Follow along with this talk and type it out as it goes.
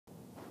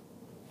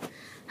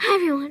Hi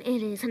everyone,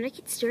 it is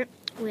Kate Stewart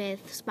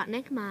with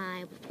Spotnik,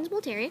 my Webkinz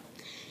Haul terrier,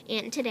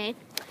 and today,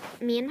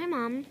 me and my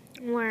mom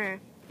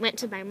went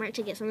to Bimart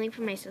to get something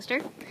for my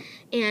sister,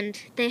 and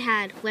they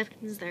had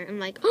Webkinz there. I'm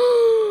like,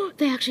 oh,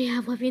 they actually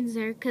have Webkinz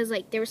there, because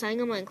like they were selling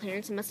them on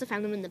clearance. I must have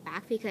found them in the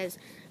back because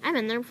I've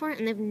been there before,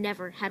 and they've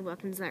never had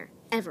Webkinz there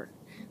ever,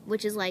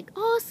 which is like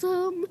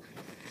awesome.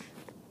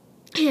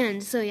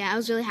 And so yeah, I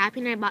was really happy,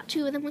 and I bought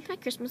 2 of them with my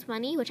Christmas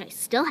money, which I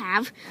still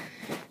have.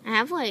 I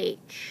have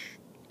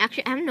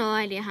actually, I have no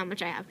idea how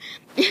much I have.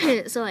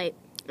 So, I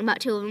bought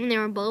 2 of them. They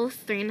were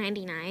both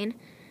 $3.99,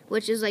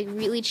 which is,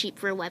 really cheap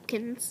for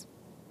Webkinz,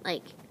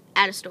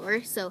 at a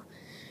store. So,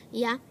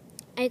 yeah,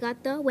 I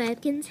got the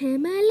Webkinz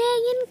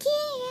Himalayan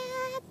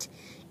cat.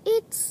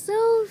 It's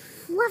so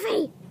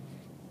fluffy.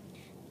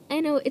 I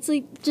know, it's,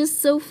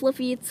 just so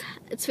fluffy.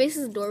 Its face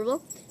is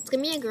adorable. It's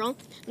going to be a girl.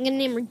 I'm going to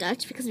name her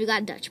Dutch because we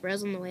got Dutch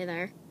bros on the way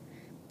there.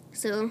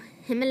 So,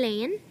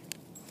 Himalayan.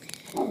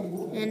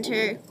 And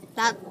her...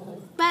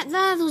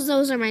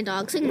 Those are my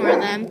dogs. Ignore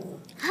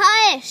them.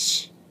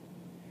 Hush!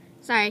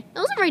 Sorry,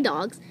 those are my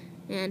dogs.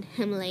 And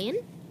Himalayan.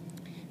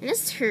 And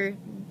this is her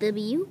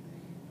W.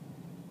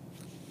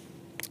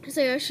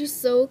 So yeah, she's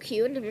so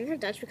cute. And I'm in her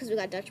Dutch because we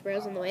got Dutch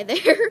bros on the way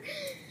there.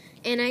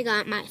 And I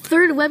got my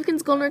 3rd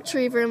Webkinz Golden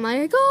Retriever. I'm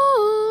like,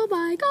 oh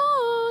my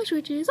gosh,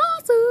 which is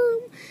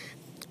awesome.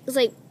 It's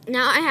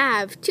now I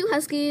have 2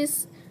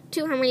 Huskies,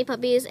 2 Harmony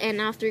puppies, and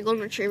now 3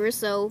 Golden Retrievers.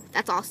 So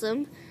that's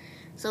awesome.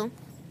 So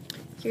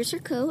here's her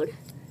code.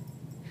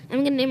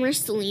 I'm going to name her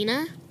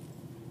Selena.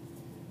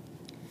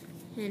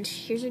 And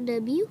here's her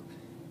W.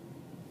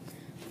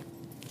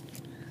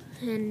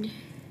 And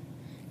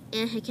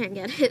I can't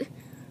get it.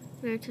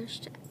 Where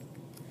touch tag.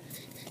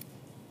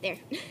 There.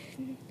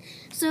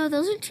 So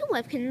those are 2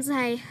 Webkinz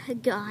I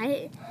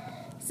got.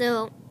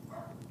 So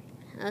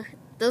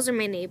those are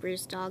my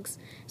neighbor's dogs.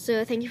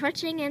 So thank you for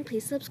watching, and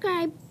please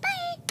subscribe.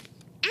 Bye!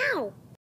 Ow!